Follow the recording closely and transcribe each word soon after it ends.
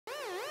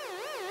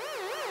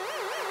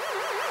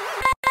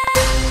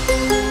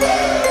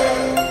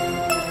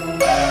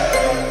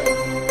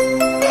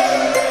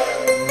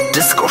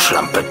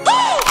trumpet.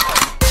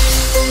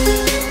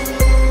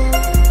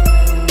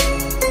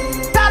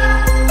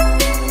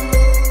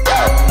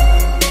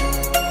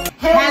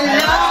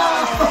 Hello,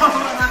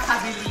 mga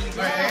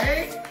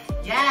ka-believers!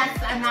 Yes,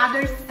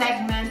 another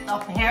segment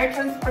of hair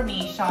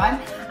transformation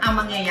ang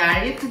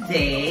mangyayari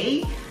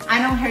today.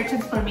 Anong hair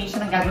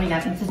transformation ang gagawin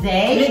natin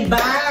today?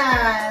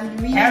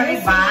 Rebond!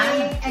 Hair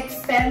rebond?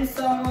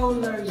 X-TENSO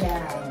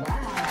L'Oreal.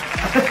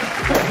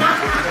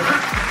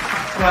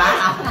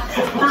 Wow!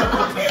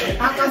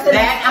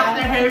 Then,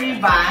 after hair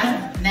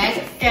rebond,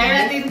 next,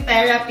 keratin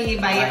therapy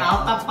by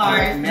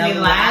ALFAPARF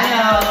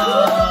Milano.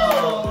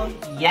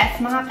 Yes,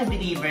 mga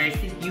ka-believers,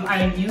 if you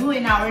are new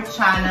in our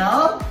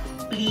channel,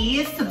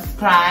 please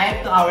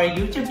subscribe to our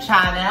YouTube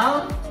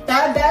channel.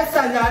 Tada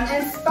Salon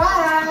and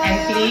Spa!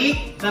 And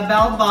click the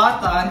bell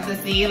button to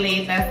see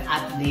latest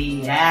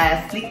updates.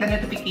 Yes, click the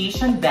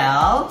notification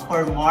bell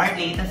for more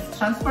latest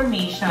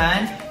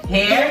transformation,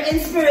 hair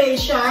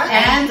inspiration,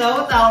 and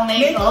total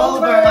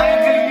makeover.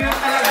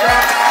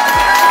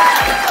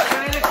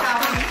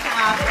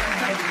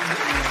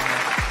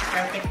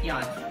 Perfect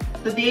yun.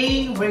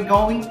 Today, we're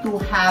going to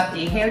have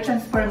a hair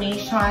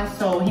transformation.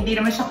 So, hindi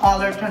naman siya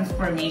color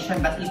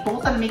transformation, but a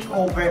total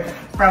makeover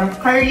from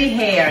curly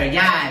hair.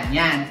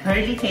 Yan.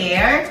 Curly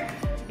hair.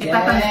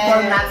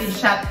 Ita-transform natin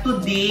siya to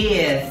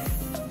this.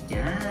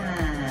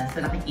 Yan.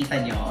 So,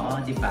 nakikita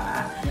nyo, di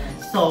ba?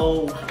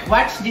 So,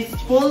 watch this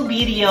full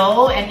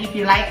video. And if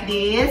you like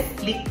this,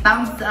 click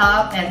thumbs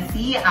up and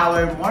see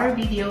our more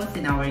videos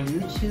in our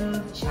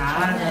YouTube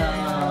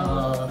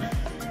channel.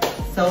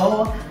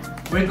 So,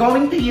 we're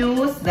going to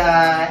use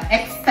the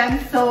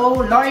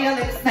X-TENSO, L'Oreal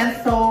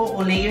X-TENSO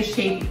Oleo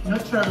Shape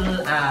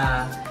Neutral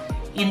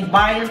in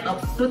variant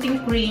of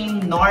Soothing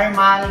Cream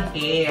Normal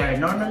Hair.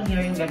 Normal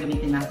hair yung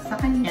gagamitin na sa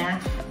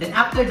kanya. Then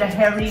after the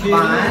hair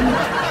rebond,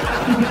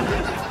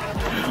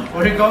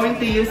 we're going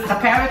to use the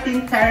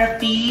keratin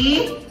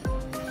therapy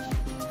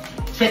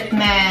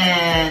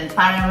treatment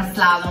para mas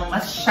lalong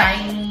mas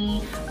shiny,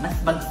 mas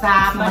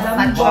bagsak, mas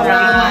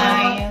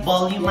natural,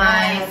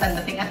 volumize, ang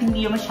dating at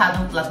hindi yung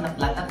masyadong flat na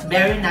flat at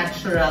very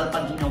natural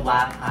pag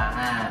ginawa ka.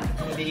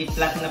 Hindi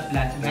flat na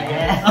flat.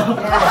 Yes.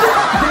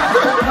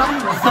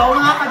 So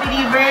mga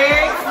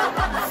ka-believers,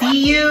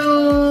 see you!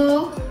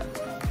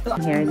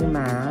 Hair ni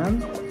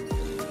ma'am.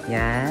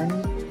 Yan.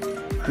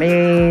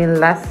 May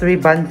last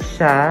rebond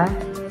siya.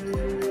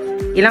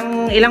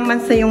 Ilang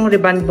months na yung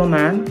rebond mo,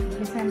 ma'am?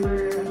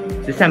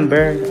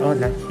 December. Oh,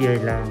 last year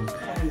lang.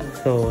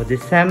 So,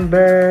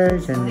 December,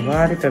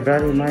 January,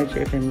 February, March,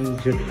 April, May,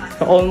 June.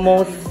 So,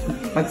 almost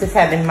magsa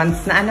 7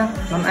 months na ano?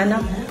 Ma'am, ano?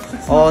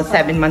 O,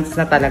 7 months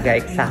na talaga,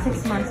 exactly.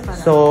 6 months pa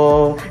lang.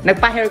 So,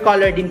 nagpa-hair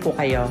color din po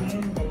kayo?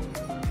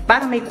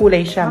 Parang may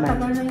kulay siya, ma'am.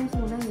 Matagal na yung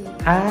kulay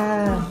eh.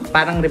 Ah,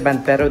 parang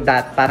rebond, pero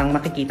parang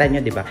makikita nyo,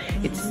 di ba?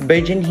 It's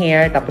virgin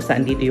hair, tapos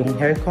andito yung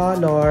hair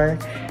color,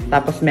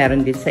 tapos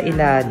meron din sa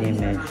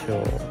ilalim, medyo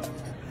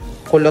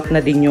kulot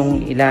na din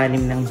yung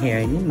ilalim ng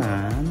hair ni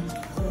ma'am.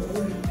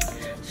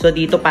 So,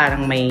 dito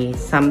parang may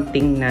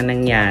something na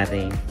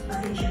nangyari.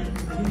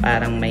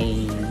 Parang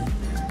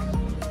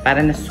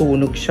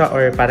nasunog siya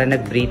or parang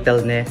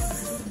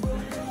nag-brittleness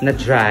na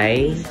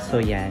dry. So,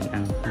 yan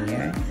ang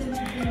hair.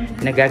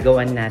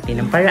 Nagagawan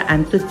natin ng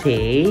paraan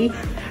today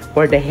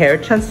for the hair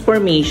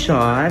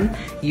transformation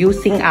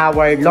using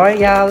our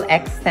L'Oreal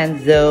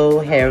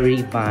X-TENSO Hair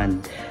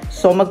Rebond.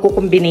 So,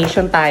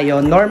 magko-combination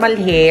tayo. Normal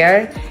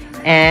hair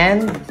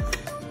and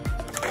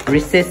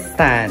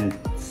resistant.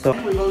 So,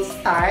 we will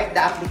start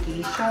the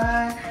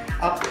application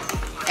of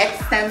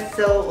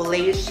X-TENSO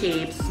Oleo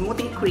Shape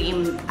Smoothing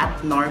Cream at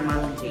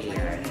normal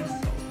hair.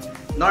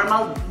 So,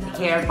 normal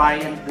hair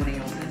variant po na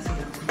yung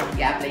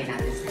i-apply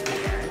natin sa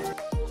hair.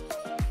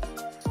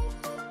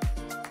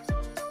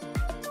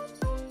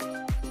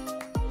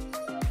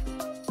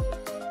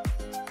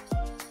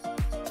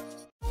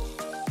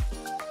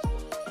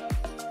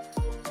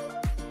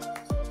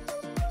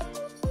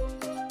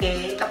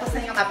 Okay, tapos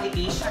na yung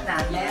application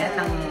natin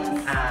ng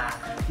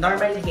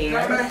normal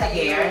hair sa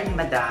hair ni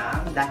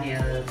Madam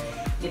dahil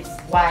it's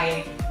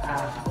quite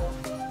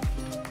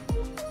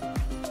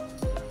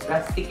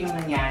drastic yung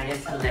nangyari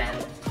sa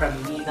length from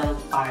middle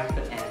part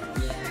to end.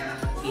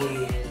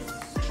 Is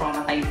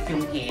traumatized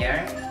yung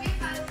hair.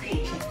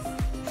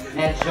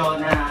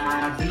 Medyo na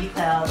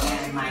brittle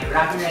and may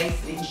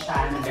rubberized din siya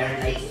na very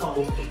light.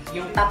 So,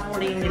 yung top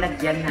muna yung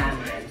nilagyan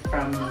namin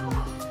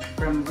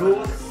from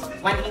roots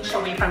 1 inch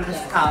away from the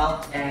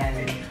scalp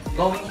and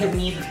going to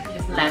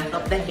mid-length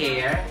of the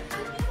hair.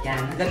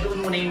 Yan,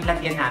 ganoon muna yung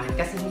lagyan namin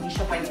kasi hindi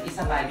siya pwede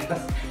isabay because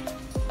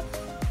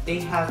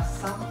they have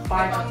some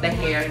part of the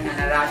hair na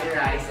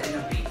na-rubberized and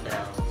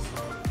na-brittle.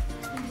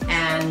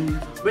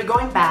 And we're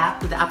going back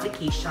to the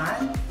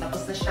application.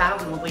 Tapos na siya,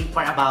 we will wait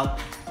for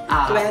about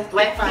 20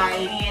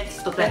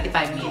 minutes to 25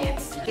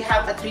 minutes. We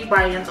have a 3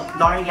 variants of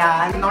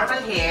L'Oreal. Normal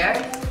hair,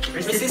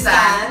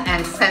 resistant,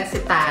 and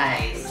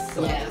sensitized.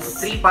 So,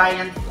 3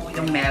 variants po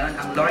yung meron.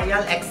 Ang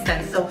L'Oreal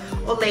X-TENSO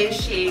Oleo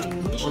Shape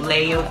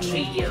Oleo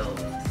Trio.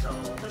 So,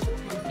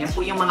 yan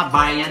po yung mga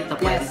variant na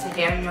pwede sa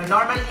hair nyo.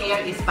 Normal hair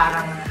is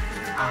parang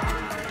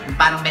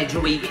parang medyo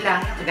wavy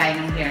lang, kagaya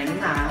ng hair ni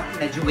ma'am.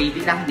 Medyo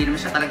wavy lang, hindi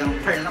naman siya talagang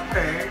curl na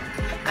curl.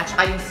 At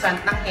saka yung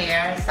strand ng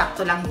hair,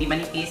 sakto lang, hindi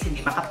manipis,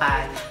 hindi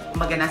makapal.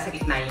 Kumaga nasa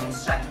gitna yung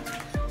strand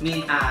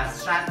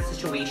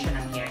situation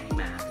ng hair ni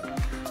ma'am.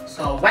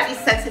 So, what is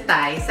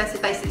sensitized?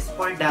 Sensitized is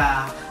for the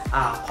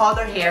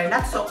color hair,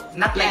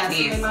 not like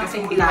this,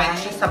 kasi hindi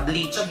pwede siya sa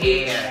bleach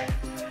hair.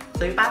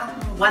 So, yung parang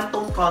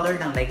one-tone color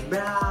lang, like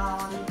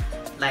brown,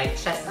 like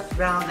chestnut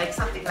brown, like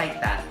something like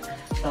that.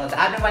 So, the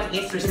other one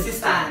is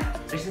resistant.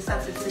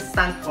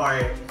 Resistant for,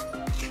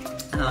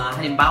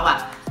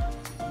 halimbawa,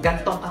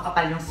 gantong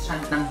kakapal yung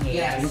strand ng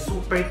hair. Yes. Yung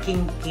super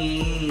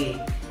kinky.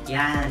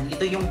 Yan.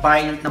 Ito yung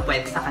variant na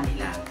pwede sa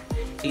kanila.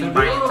 Ito yung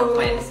variant na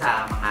pwede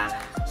sa mga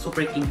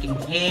super kinky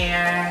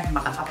hair,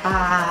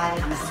 makakapal,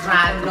 ang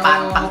strand,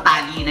 parang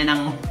pangtali na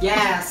ng...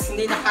 Yes,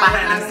 hindi na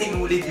parang nang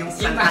sinulid yung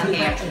strand ng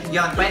hair.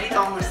 Yun, pwede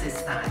itong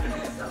resistant.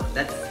 So,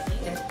 that's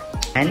it.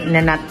 And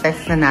ina-nut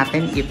test na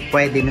natin if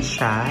pwede na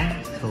siya.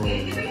 So,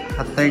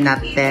 after nut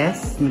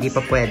test, hindi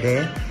pa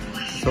pwede.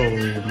 So,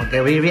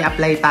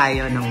 mag-re-apply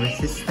tayo ng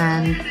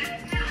resistant.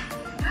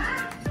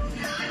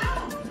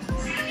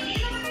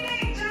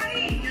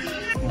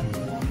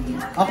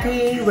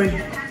 Okay,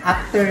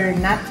 after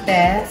nut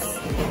test,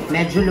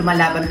 medyo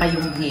lumalaban pa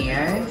yung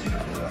hair.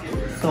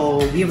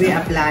 So, we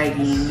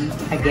re-applying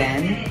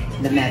again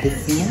the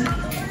medicine.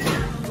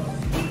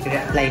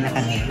 Re-apply na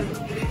kami.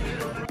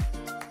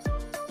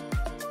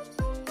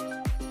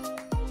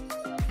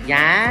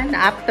 Yan,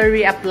 after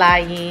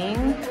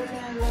re-applying,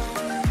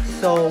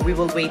 so we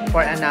will wait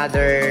for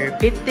another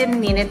 15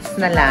 minutes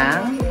na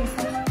lang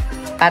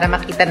para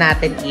makita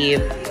natin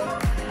if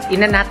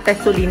ina-nut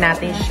test uli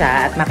natin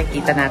siya at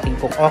makikita natin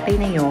kung okay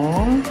na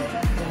yung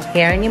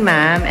hair ni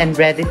ma'am and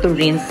ready to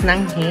rinse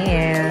ng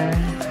hair.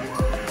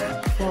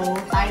 So,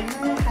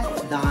 timer has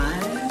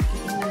done.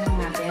 Tingnan lang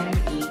natin,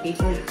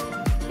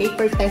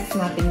 paper test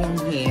natin yung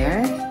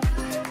hair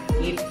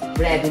if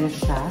ready na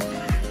siya.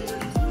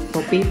 So,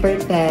 paper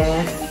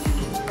test.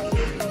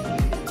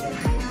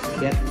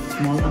 Get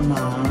small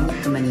amount,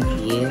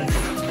 manipis.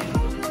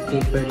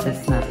 Paper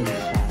test natin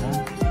siya.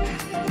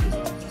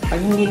 Pag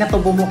hindi na ito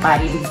bumuka,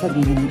 ibig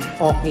sabihin,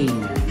 okay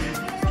na.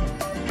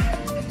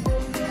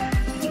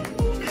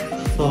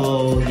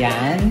 So,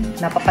 yan.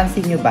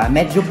 Napapansin nyo ba?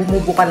 Medyo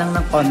bumubuka lang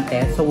ng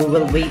konti. So, we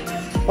will wait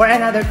for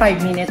another 5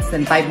 minutes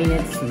and 5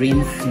 minutes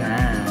rinse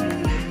na.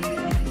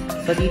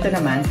 So, dito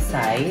naman,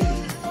 side.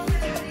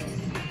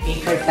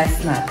 Paper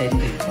test natin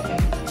dito.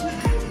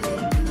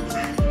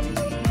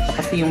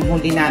 Kasi yung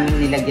huli namin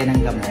nilagyan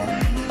ng gamot.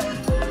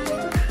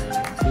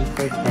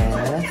 Paper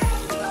test.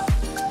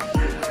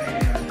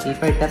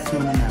 Paper test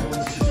muna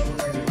natin.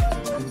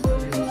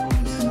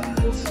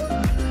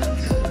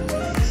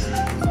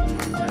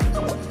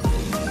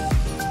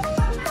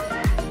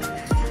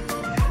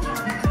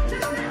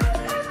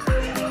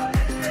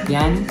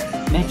 Yan.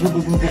 Medyo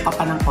bububuka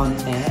pa ng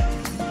konti.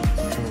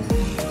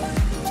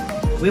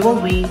 We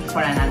will wait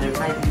for another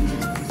 5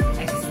 minutes.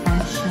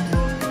 Extension.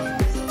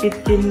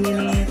 15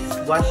 minutes.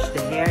 Wash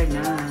the hair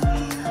na.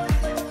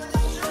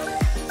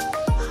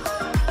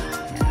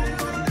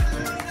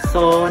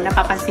 So,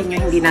 napapansin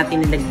nyo, hindi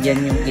natin nilagyan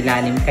yung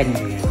ilalim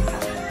kanina.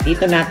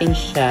 Dito natin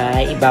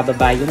siya,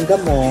 ibababa yung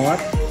gamot.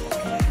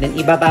 Then,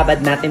 ibababad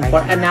natin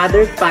for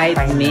another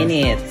 5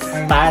 minutes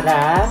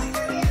para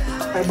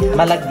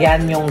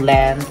malagyan yung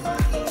length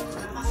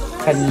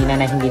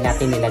kanina na hindi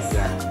natin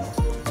nilagyan.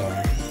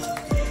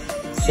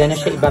 Diyan na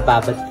siya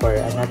ibababad for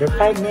another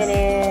 5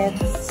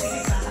 minutes.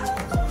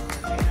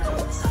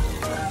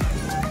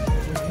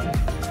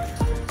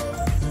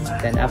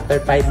 Then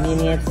after 5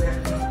 minutes,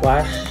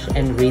 wash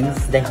and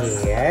rinse the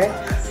hair.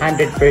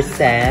 100%.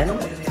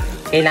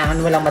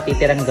 Kailangan mo lang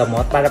matitirang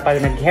gamot para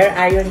pag nag-hair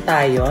iron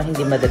tayo,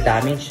 hindi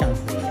madadamage ang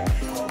hair.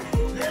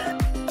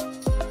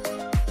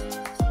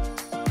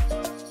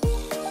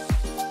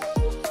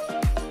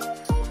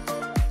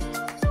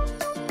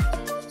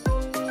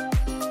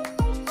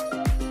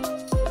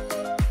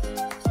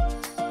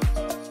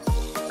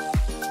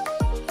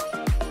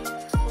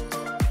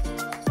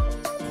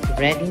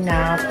 Ready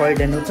now for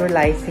the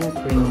neutralizing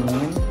cream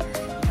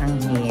ang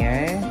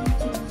hair.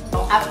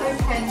 So, after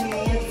 10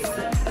 minutes,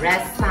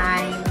 rest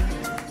time.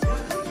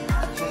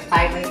 So,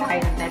 timer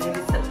tayo ng 10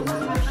 minutes na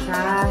tumulong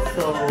siya.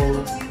 So,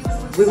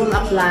 we will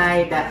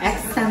apply the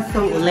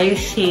X-TENSO Oleo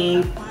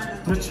Shape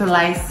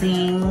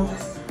Neutralizing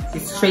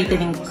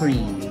Straightening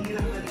Cream.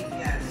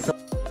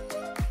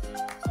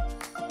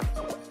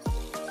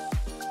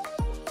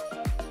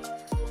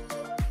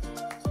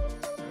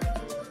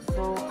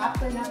 So,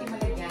 after natin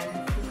malagyan,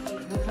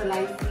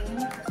 neutralizing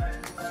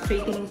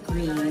straightening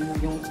cream,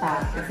 yung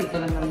top, kasi ito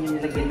lang naman yung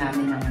nilagyan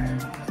namin ng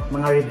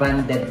mga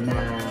rebonded na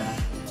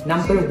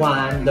number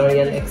 1,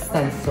 L'Oreal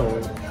X-TENSO.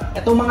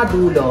 Itong mga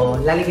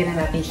dulo, lalagyan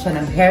na natin siya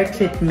ng hair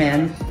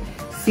treatment,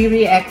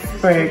 Series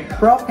Expert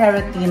Pro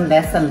Keratin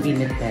Less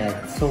Unlimited.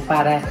 So,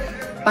 para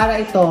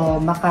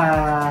ito,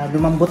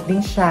 lumambot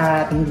din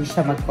siya at hindi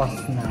siya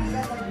mag-cause na,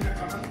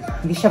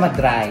 hindi siya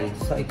mag-dry.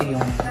 So, ito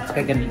yung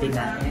gagamitin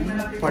natin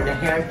for the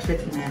hair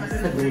treatment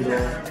sa dulo.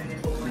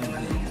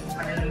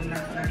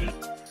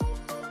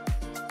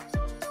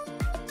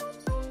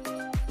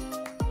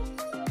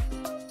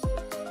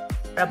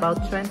 for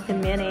about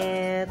 20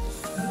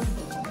 minutes.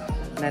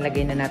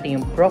 Nalagay na natin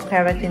yung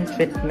pro-keratin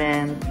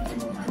treatment.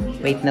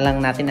 Wait na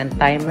lang natin ang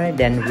timer,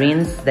 then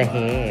rinse the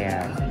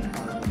hair.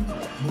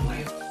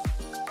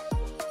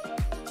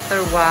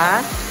 After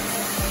wash,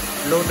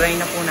 blow dry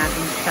na po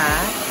natin siya.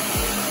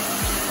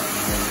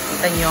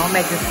 Kita nyo,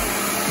 medyo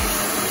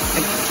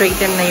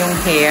nag-straighten na yung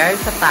hair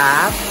sa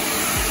top.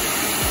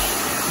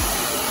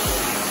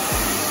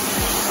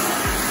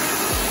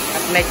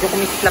 At medyo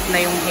kumislap na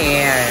yung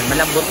hair.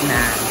 Malambot na.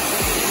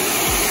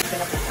 Ito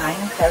na po tayo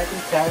ng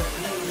keratin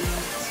therapy.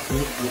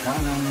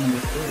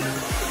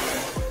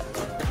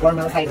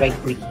 Formaldehyde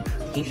free.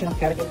 Application of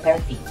keratin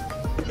therapy.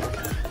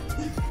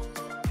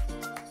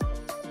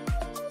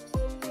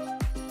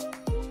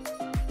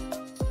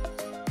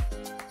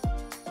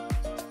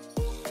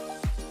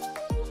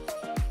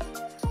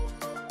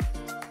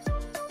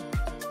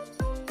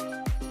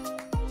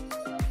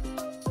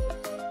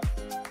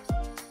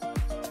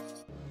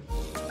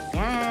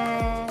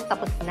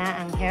 Tapos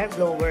na ang hair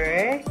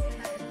blower.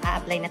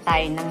 A-apply na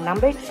tayo ng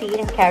number 3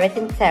 ng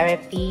keratin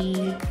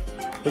therapy.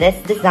 Less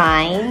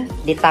design,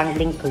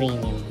 detangling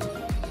cream.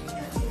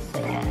 So,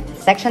 yan.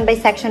 Section by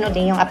section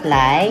ulit yung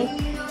apply.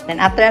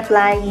 Then after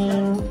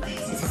applying,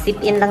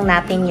 sisip in lang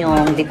natin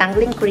yung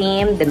detangling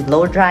cream. Then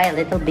blow dry a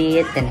little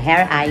bit. Then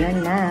hair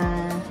iron na.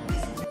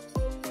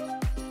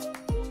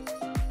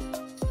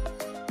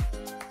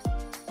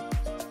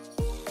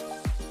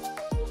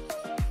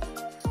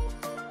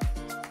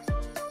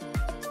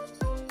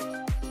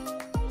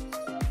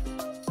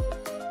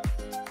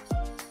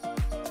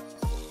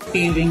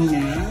 Pairing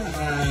na,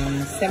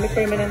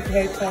 semi-permanent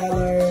hair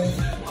color,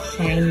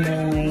 shine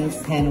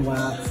nice, hand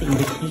wax in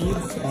the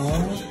shades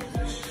of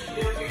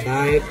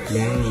dark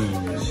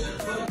brown.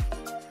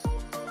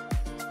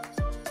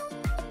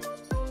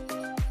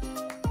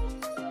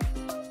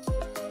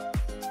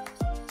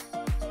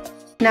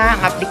 Na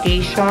ang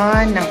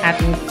application ng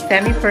ating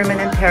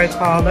semi-permanent hair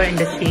color in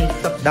the shades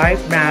of dark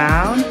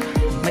brown.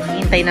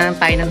 Maghihintay na lang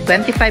tayo ng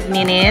 25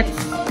 minutes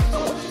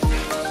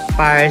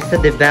para sa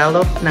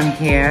develop ng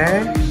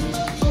hair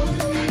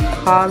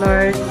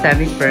color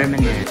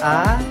semi-permanent.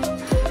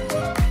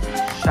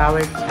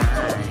 Shower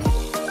time.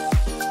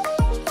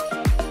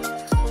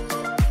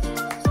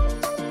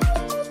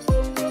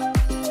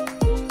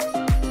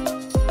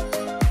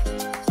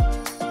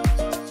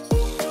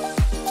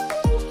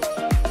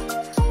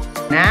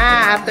 Na,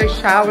 after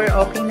shower,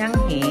 okay ng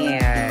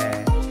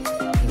hair.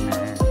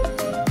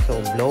 So,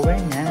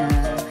 blower na.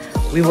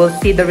 We will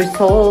see the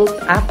result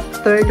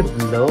after the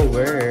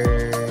blower.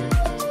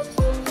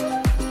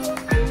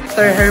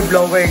 After hair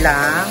blower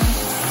lang,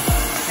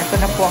 ito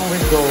na po ang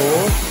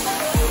result.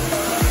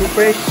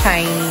 Super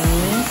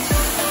shiny,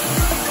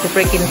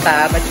 super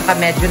kintab, at saka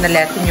medyo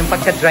na-lessen yung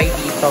pagka-dry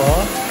dito,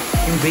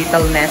 yung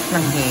brittleness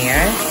ng hair.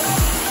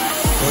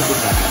 So,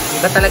 diba?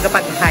 Iba talaga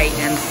pag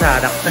high-end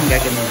products ang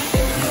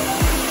gagamitin.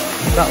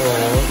 Diba,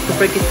 oh?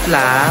 Super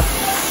kislap.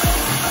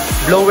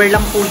 Blower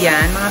lang po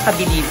yan, mga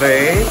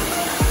ka-believers.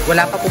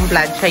 Wala pa pong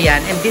plancha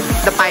yan. And this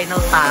is the final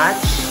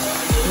touch.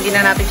 Hindi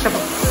na natin siya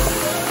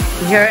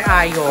hair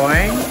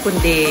iron,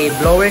 kundi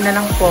blower na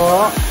lang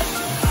po.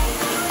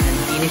 And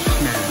finish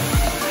na.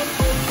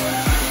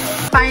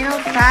 Final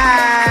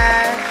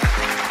touch!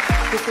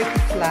 Super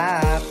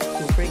slap.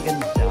 Super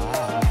ganda.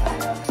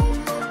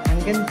 Ang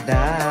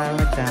ganda,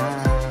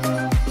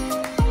 madam.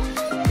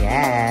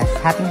 Yes.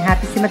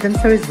 Happy si madam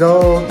sa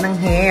result ng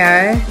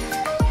hair.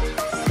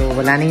 So,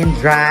 wala na yung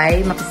dry.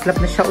 Makislap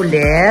na siya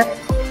ulit.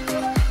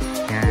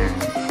 Yan.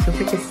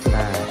 Super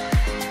kislap.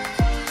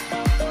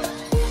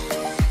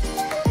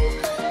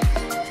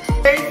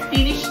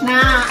 Finish na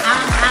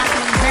ang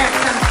ating hair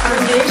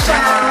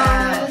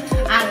transformation.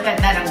 Ang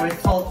ganda ng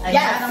result.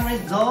 Ayan ang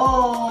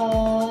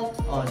result.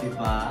 O,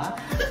 diba?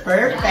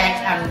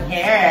 Perfect ang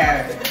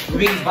hair.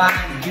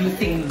 Rebond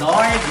using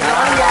Oleo,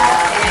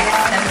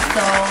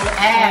 X-TENSO,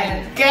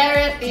 and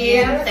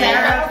keratin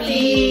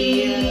therapy.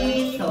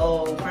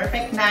 So,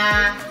 perfect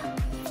na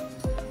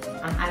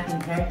ang ating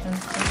hair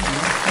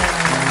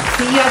transformation.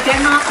 See you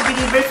again, mga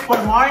ka-believers,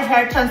 for more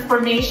hair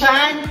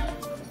transformation,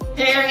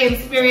 hair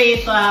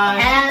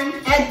inspiration, and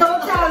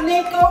total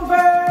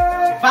makeover!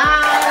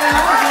 bye!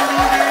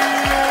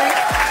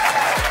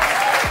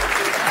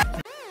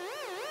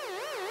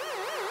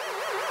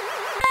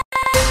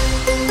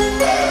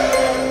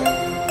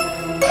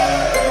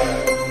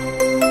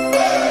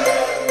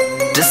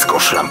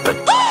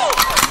 Disco-Schlampe.